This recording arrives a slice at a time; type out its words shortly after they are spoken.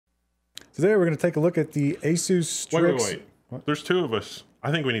Today we're going to take a look at the ASUS Strix. Wait. What? There's two of us.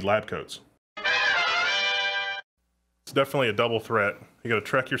 I think we need lab coats. It's definitely a double threat. You got to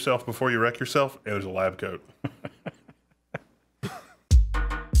trek yourself before you wreck yourself, and there's a lab coat.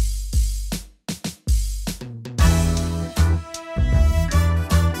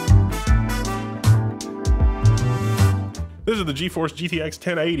 This is the Geforce Gtx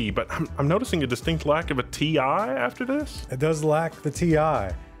 1080, but I'm noticing a distinct lack of a TI after this. It does lack the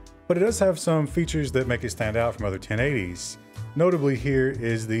TI, but it does have some features that make it stand out from other 1080s. Notably here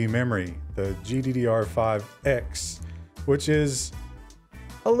is the memory, the GDDR5X, which is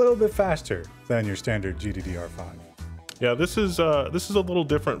a little bit faster than your standard GDDR5. Yeah, this is a little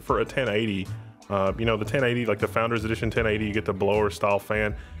different for a 1080. You know, the 1080, like the Founders Edition 1080, you get the blower style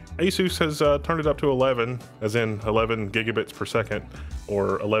fan. ASUS has turned it up to 11, as in 11 gigabits per second,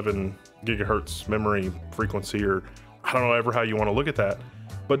 or 11 gigahertz memory frequency, or I don't know ever how you want to look at that.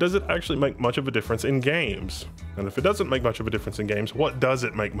 But does it actually make much of a difference in games? And if it doesn't make much of a difference in games, what does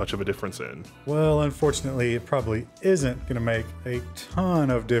it make much of a difference in? Well, unfortunately, it probably isn't going to make a ton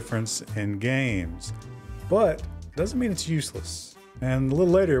of difference in games, but it doesn't mean it's useless. And a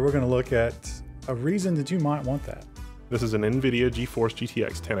little later, we're going to look at a reason that you might want that. This is an NVIDIA GeForce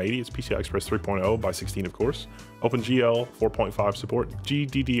GTX 1080. It's PCI Express 3.0 by 16, of course. OpenGL 4.5 support,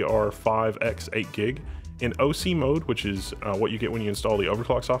 GDDR5X 8 gig. In OC mode, which is what you get when you install the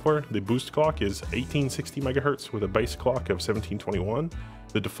overclock software, the boost clock is 1860 megahertz with a base clock of 1721.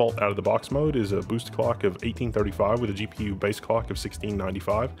 The default out of the box mode is a boost clock of 1835 with a GPU base clock of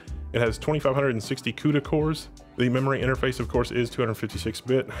 1695. It has 2560 CUDA cores. The memory interface, of course, is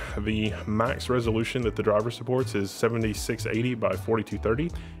 256-bit. The max resolution that the driver supports is 7680 by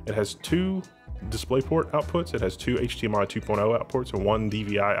 4230. It has two DisplayPort outputs. It has two HDMI 2.0 outputs and one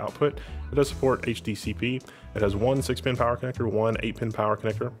DVI output. It does support HDCP. It has one 6-pin power connector, one 8-pin power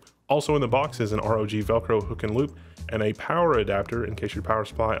connector. Also in the box is an ROG Velcro hook and loop and a power adapter in case your power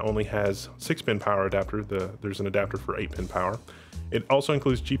supply only has 6-pin power adapter. There's an adapter for 8-pin power. It also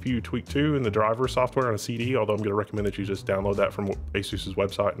includes GPU Tweak 2 and the driver software on a CD, although I'm going to recommend that you just download that from ASUS's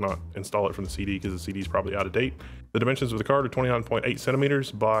website and not install it from the CD because the CD is probably out of date. The dimensions of the card are 29.8 centimeters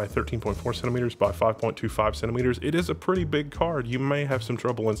by 13.4 centimeters by 5.25 centimeters. It is a pretty big card. You may have some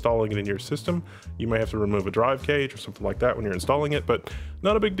trouble installing it in your system. You may have to remove a drive cage or something like that when you're installing it, but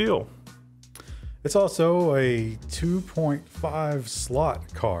not a big deal. It's also a 2.5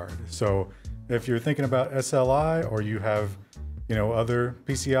 slot card. So if you're thinking about SLI or you have other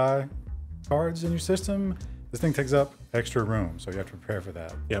PCI cards in your system, this thing takes up extra room, so you have to prepare for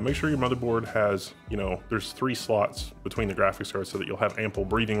that. Yeah, make sure your motherboard has, there's 3 slots between the graphics cards so that you'll have ample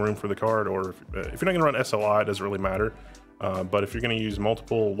breathing room for the card, or if you're not gonna run SLI, it doesn't really matter. But if you're gonna use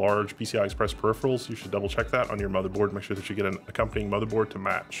multiple large PCI Express peripherals, you should double check that on your motherboard. Make sure that you get an accompanying motherboard to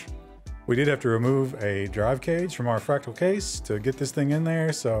match. We did have to remove a drive cage from our fractal case to get this thing in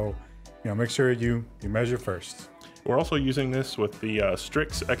there, so make sure you measure first. We're also using this with the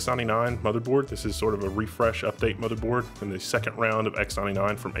Strix X99 motherboard. This is sort of a refresh update motherboard in the second round of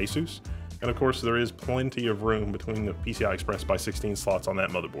X99 from ASUS. And of course, there is plenty of room between the PCI Express by 16 slots on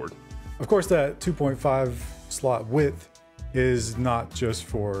that motherboard. Of course, that 2.5 slot width is not just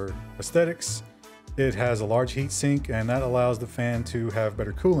for aesthetics. It has a large heat sink, and that allows the fan to have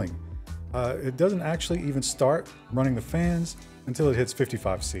better cooling. It doesn't actually even start running the fans until it hits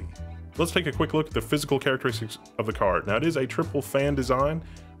 55°C. Let's take a quick look at the physical characteristics of the card. Now, it is a triple fan design.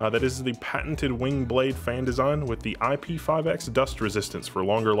 That is the patented wing blade fan design with the IP5X dust resistance for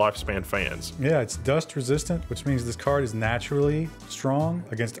longer lifespan fans. Yeah, it's dust resistant, which means this card is naturally strong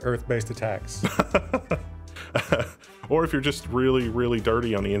against earth-based attacks. Or if you're just really, really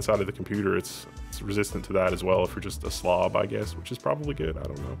dirty on the inside of the computer, it's resistant to that as well. If you're just a slob, I guess, which is probably good, I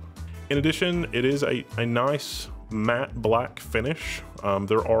don't know. In addition, it is a nice matte black finish.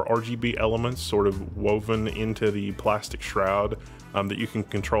 There are RGB elements sort of woven into the plastic shroud that you can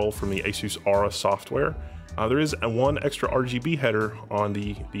control from the ASUS Aura software. There is one extra RGB header on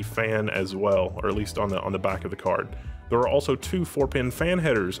the fan as well, or at least on the back of the card. There are also 2 4-pin fan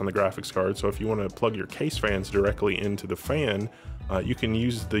headers on the graphics card, so if you want to plug your case fans directly into the fan, you can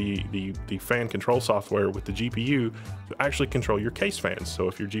use the fan control software with the GPU to actually control your case fans. So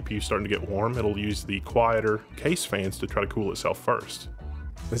if your GPU is starting to get warm, it'll use the quieter case fans to try to cool itself first.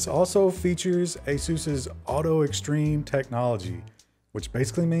 This also features ASUS's Auto Extreme technology, which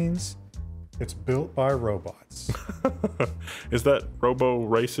basically means it's built by robots. Is that robo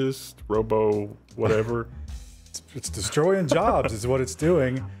racist? Robo whatever? It's destroying jobs is what it's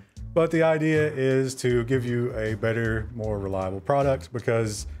doing. But the idea is to give you a better, more reliable product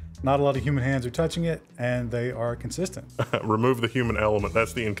because Not a lot of human hands are touching it, and they are consistent. Remove the human element.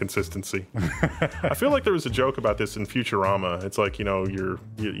 That's the inconsistency. I feel like there was a joke about this in Futurama. It's like,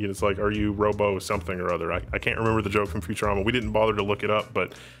 it's like, are you Robo something or other? I can't remember the joke from Futurama. We didn't bother to look it up,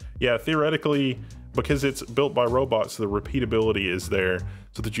 but yeah, theoretically, because it's built by robots, the repeatability is there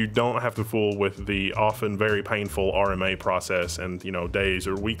so that you don't have to fool with the often very painful RMA process and, days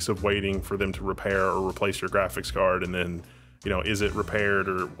or weeks of waiting for them to repair or replace your graphics card, and then is it repaired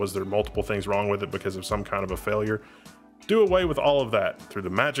or was there multiple things wrong with it because of some kind of a failure? Do away with all of that through the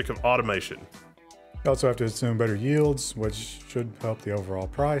magic of automation. You also have to assume better yields, which should help the overall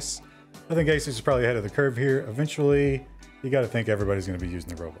price. I think ASUS is probably ahead of the curve here. Eventually, you got to think everybody's going to be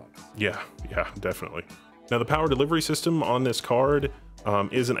using the robots. Yeah, definitely. Now, the power delivery system on this card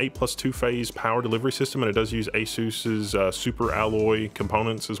is an 8+2 phase power delivery system, and it does use ASUS's super alloy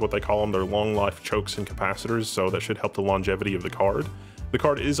components, is what they call them. They're long life chokes and capacitors, so that should help the longevity of the card. The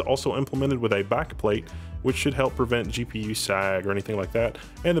card is also implemented with a backplate, which should help prevent GPU sag or anything like that.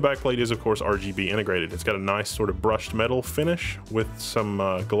 And the backplate is, of course, RGB integrated. It's got a nice sort of brushed metal finish with some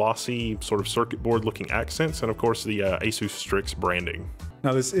glossy sort of circuit board looking accents, and of course the ASUS Strix branding.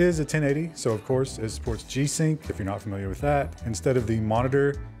 Now this is a 1080, so of course it supports G-Sync if you're not familiar with that. Instead of the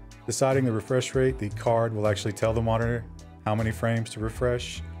monitor deciding the refresh rate, the card will actually tell the monitor how many frames to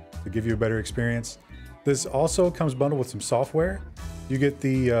refresh to give you a better experience. This also comes bundled with some software. You get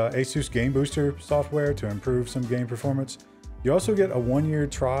the ASUS Game Booster software to improve some game performance. You also get a 1-year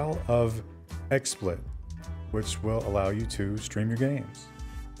trial of Xsplit, which will allow you to stream your games.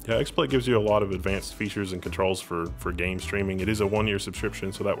 Yeah, Xsplit gives you a lot of advanced features and controls for game streaming. It is a 1-year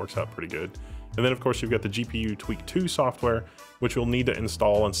subscription, so that works out pretty good. And then, of course, you've got the GPU Tweak 2 software, which you'll need to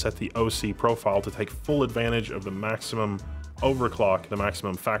install and set the OC profile to take full advantage of the maximum overclock, the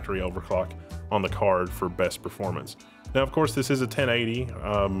maximum factory overclock on the card for best performance. Now, of course, this is a 1080,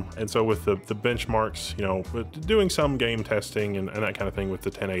 and so with the benchmarks, with doing some game testing and that kind of thing with the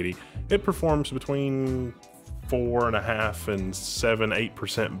 1080, it performs between 4.5% and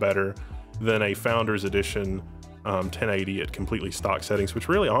 7-8% better than a Founders Edition 1080 at completely stock settings, which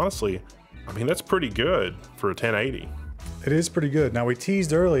really, honestly, I mean, that's pretty good for a 1080. It is pretty good. Now, we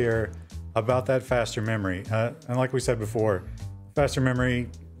teased earlier about that faster memory, and like we said before, faster memory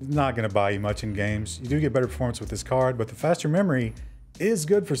not going to buy you much in games. You do get better performance with this card, but the faster memory is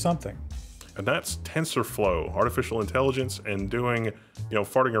good for something. And that's TensorFlow, artificial intelligence, and doing,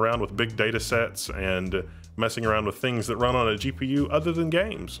 farting around with big data sets and messing around with things that run on a GPU other than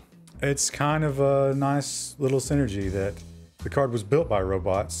games. It's kind of a nice little synergy that the card was built by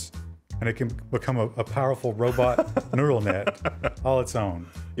robots, and it can become a powerful robot neural net all its own.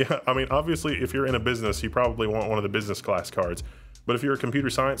 Yeah, I mean, obviously, if you're in a business, you probably want one of the business class cards. But if you're a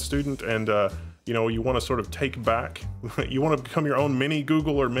computer science student and you want to sort of take back, you want to become your own mini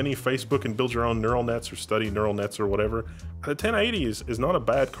Google or mini Facebook and build your own neural nets or study neural nets or whatever, a 1080 is not a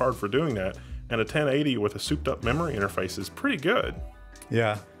bad card for doing that. And a 1080 with a souped up memory interface is pretty good.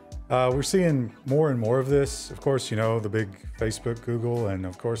 Yeah, we're seeing more and more of this. Of course, the big Facebook, Google, and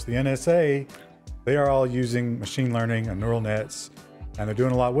of course the NSA, they are all using machine learning and neural nets, and they're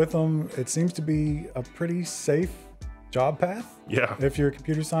doing a lot with them. It seems to be a pretty safe job path. Yeah. If you're a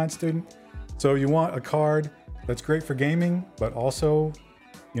computer science student. So you want a card that's great for gaming, but also,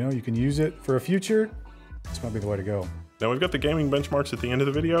 you can use it for a future. This might be the way to go. Now we've got the gaming benchmarks at the end of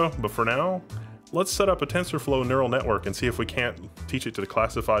the video, but for now, let's set up a TensorFlow neural network and see if we can't teach it to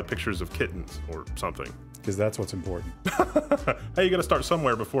classify pictures of kittens or something. Because that's what's important. Hey, you got to start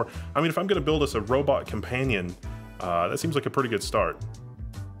somewhere before. I mean, if I'm going to build us a robot companion, that seems like a pretty good start.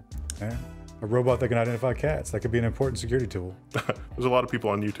 Yeah. A robot that can identify cats. That could be an important security tool. There's a lot of people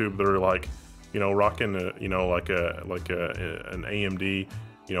on YouTube that are like, rocking an AMD,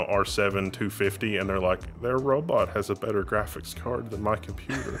 R7 250, and they're like, their robot has a better graphics card than my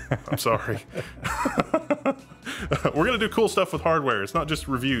computer. I'm sorry. We're gonna do cool stuff with hardware. It's not just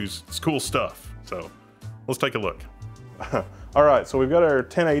reviews, it's cool stuff. So let's take a look. All right, so we've got our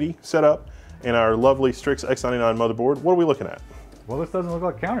 1080 set up and our lovely Strix X99 motherboard. What are we looking at? Well, this doesn't look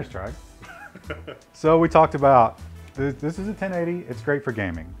like Counter-Strike. So we talked about, this is a 1080, it's great for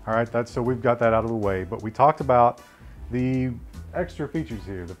gaming. All right, so we've got that out of the way, but we talked about the extra features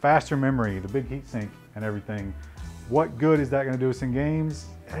here, the faster memory, the big heatsink and everything. What good is that gonna do us in games?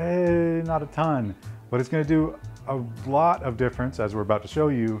 Not a ton, but it's gonna do a lot of difference, as we're about to show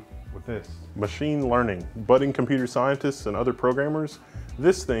you with this. Machine learning, budding computer scientists and other programmers,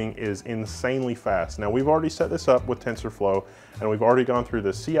 this thing is insanely fast. Now we've already set this up with TensorFlow and we've already gone through the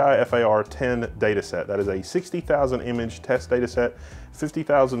CIFAR 10 dataset. That is a 60,000 image test dataset,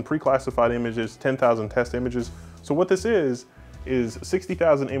 50,000 pre-classified images, 10,000 test images. So what this is is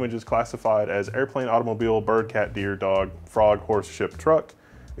 60,000 images classified as airplane, automobile, bird, cat, deer, dog, frog, horse, ship, truck.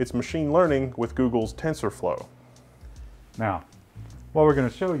 It's machine learning with Google's TensorFlow. Now, what we're going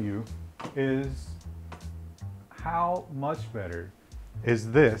to show you is how much better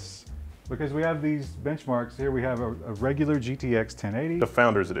is this, because we have these benchmarks here. We have a regular GTX 1080. The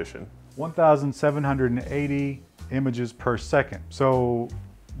Founders Edition. 1,780 images per second. So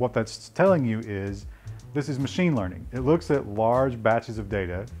what that's telling you is this is machine learning. It looks at large batches of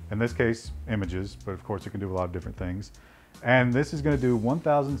data, in this case images, but of course it can do a lot of different things. And this is going to do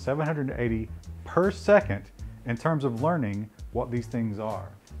 1,780 per second in terms of learning what these things are.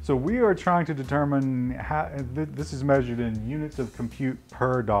 So we are trying to determine how, this is measured in units of compute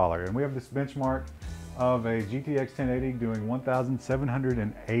per dollar. And we have this benchmark of a GTX 1080 doing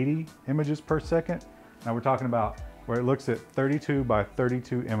 1,780 images per second. Now we're talking about where it looks at 32 by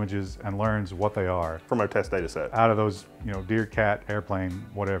 32 images and learns what they are. From our test data set. Out of those, you know, deer, cat, airplane,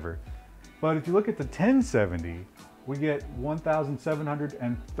 whatever. But if you look at the 1070, we get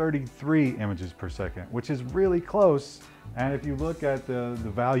 1,733 images per second, which is really close. And if you look at the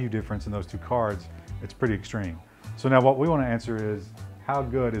value difference in those two cards, it's pretty extreme. So now what we want to answer is, how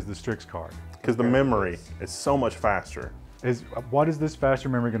good is the Strix card? Because the memory is so much faster. What is this faster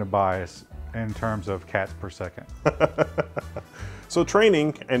memory going to buy us in terms of cats per second? So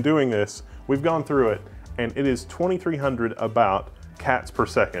training and doing this, we've gone through it, and it is 2,300 about cats per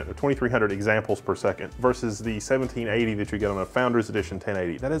second, or 2,300 examples per second, versus the 1780 that you get on a Founders Edition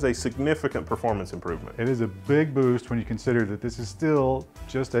 1080. That is a significant performance improvement. It is a big boost when you consider that this is still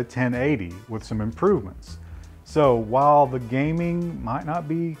just a 1080 with some improvements. So while the gaming might not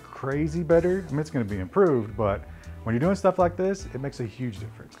be crazy better, I mean, it's going to be improved, but when you're doing stuff like this, it makes a huge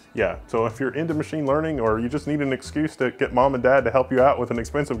difference. Yeah, so if you're into machine learning, or you just need an excuse to get mom and dad to help you out with an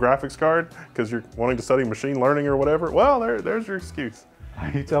expensive graphics card because you're wanting to study machine learning or whatever, well, there's your excuse.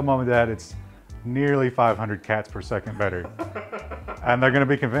 You tell mom and dad it's nearly 500 cats per second better, and they're going to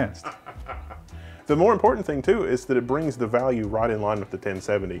be convinced. The more important thing too is that it brings the value right in line with the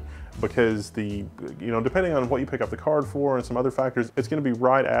 1070, because depending on what you pick up the card for and some other factors, it's going to be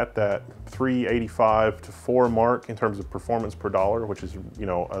right at that 385 to 4 mark in terms of performance per dollar, which is,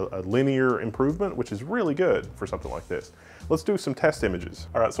 a linear improvement, which is really good for something like this. Let's do some test images.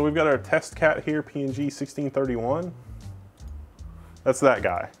 All right, so we've got our test cat here, PNG 1631. That's that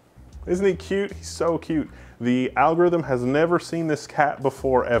guy. Isn't he cute? He's so cute. The algorithm has never seen this cat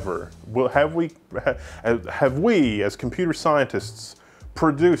before, ever. Have we, as computer scientists,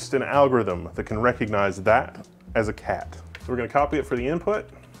 produced an algorithm that can recognize that as a cat? So we're going to copy it for the input.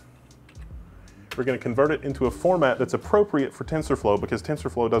 We're going to convert it into a format that's appropriate for TensorFlow, because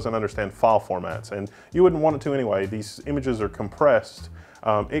TensorFlow doesn't understand file formats, and you wouldn't want it to anyway. These images are compressed.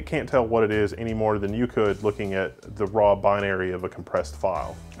 It can't tell what it is any more than you could looking at the raw binary of a compressed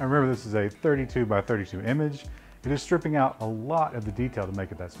file. And remember, this is a 32 by 32 image. It is stripping out a lot of the detail to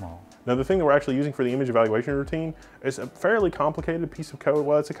make it that small. Now, the thing that we're actually using for the image evaluation routine is a fairly complicated piece of code.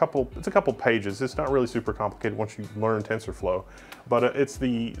 Well, it's a couple pages. It's not really super complicated once you learn TensorFlow, but it's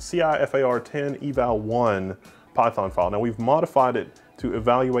the CIFAR10 eval1 Python file. Now, we've modified it to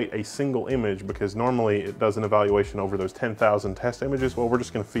evaluate a single image, because normally it does an evaluation over those 10,000 test images. Well, we're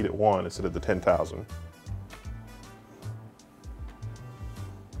just going to feed it one instead of the 10,000.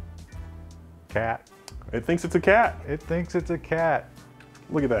 Cat. It thinks it's a cat. It thinks it's a cat.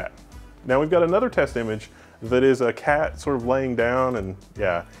 Look at that. Now we've got another test image that is a cat sort of laying down, and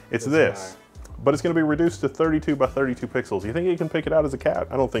yeah, it's this. But it's going to be reduced to 32 by 32 pixels. You think it can pick it out as a cat?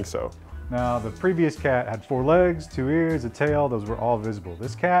 I don't think so. Now, the previous cat had 4 legs, 2 ears, a tail. Those were all visible.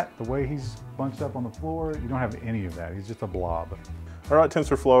 This cat, the way he's bunched up on the floor, you don't have any of that. He's just a blob. All right,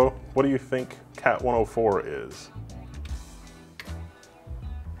 TensorFlow, what do you think Cat 104 is?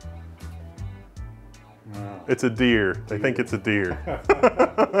 It's a deer. They think it's a deer.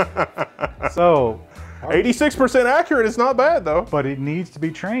 So, 86% accurate is not bad though. But it needs to be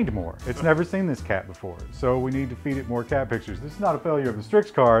trained more. It's never seen this cat before. So we need to feed it more cat pictures. This is not a failure of the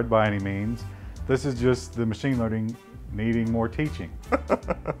Strix card by any means. This is just the machine learning needing more teaching.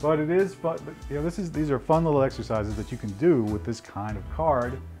 But it is fun. These are fun little exercises that you can do with this kind of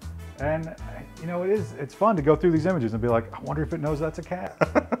card. And it's fun to go through these images and be like, I wonder if it knows that's a cat.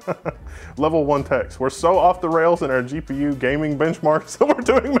 Level 1 text. We're so off the rails in our GPU gaming benchmarks that we're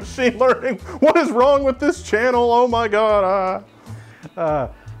doing machine learning. What is wrong with this channel? Oh my God.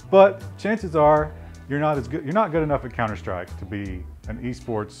 But chances are you're not good enough at Counter-Strike to be an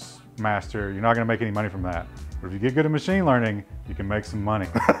esports master. You're not going to make any money from that. But if you get good at machine learning, you can make some money.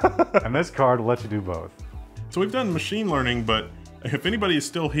 And this card will let you do both. So we've done machine learning, but If anybody is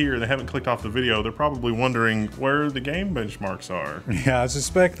still here and they haven't clicked off the video, they're probably wondering where the game benchmarks are. Yeah, I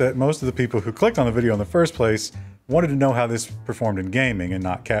suspect that most of the people who clicked on the video in the first place wanted to know how this performed in gaming and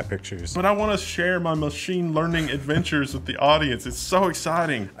not cat pictures. But I want to share my machine learning adventures with the audience. It's so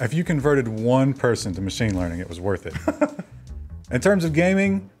exciting. If you converted one person to machine learning, it was worth it. In terms of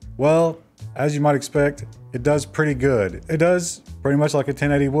gaming, well, as you might expect, it does pretty good. It does pretty much like a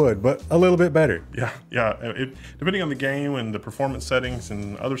 1080 would, but a little bit better. Yeah. Depending on the game and the performance settings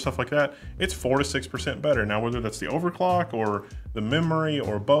and other stuff like that, it's 4 to 6% better. Now, whether that's the overclock or the memory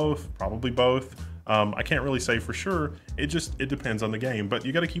or both, probably both. I can't really say for sure. It depends on the game. But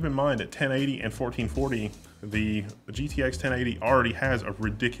you got to keep in mind at 1080 and 1440, the GTX 1080 already has a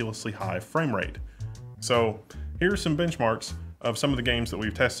ridiculously high frame rate. So here's some benchmarks of some of the games that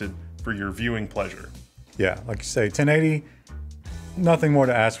we've tested for your viewing pleasure. Yeah, like you say, 1080, nothing more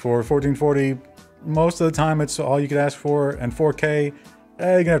to ask for. 1440, most of the time it's all you could ask for. And 4K,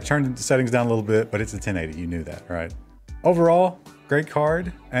 you're gonna have to turn the settings down a little bit, but it's a 1080, you knew that, right? Overall, great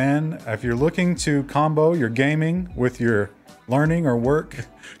card. And if you're looking to combo your gaming with your learning or work,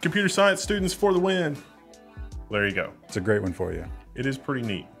 computer science students for the win. There you go. It's a great one for you. It is pretty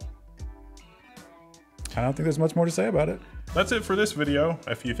neat. I don't think there's much more to say about it. That's it for this video.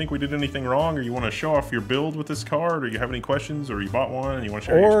 If you think we did anything wrong, or you want to show off your build with this card, or you have any questions, or you bought one and you want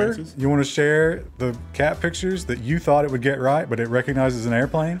to share your experiences, you want to share the cat pictures that you thought it would get right, but it recognizes an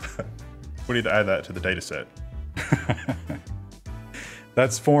airplane, we need to add that to the data set.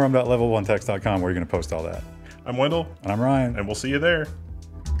 That's forum.level1text.com where you're going to post all that. I'm Wendell. And I'm Ryan. And we'll see you there.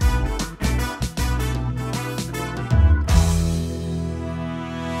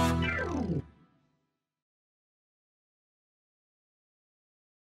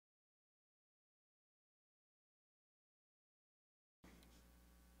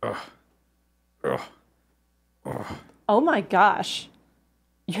 Oh my gosh.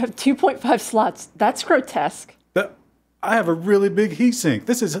 You have 2.5 slots. That's grotesque. I have a really big heatsink.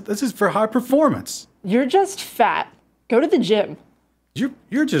 This is for high performance. You're just fat. Go to the gym.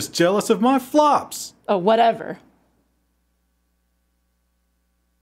 You're just jealous of my flops. Oh, whatever.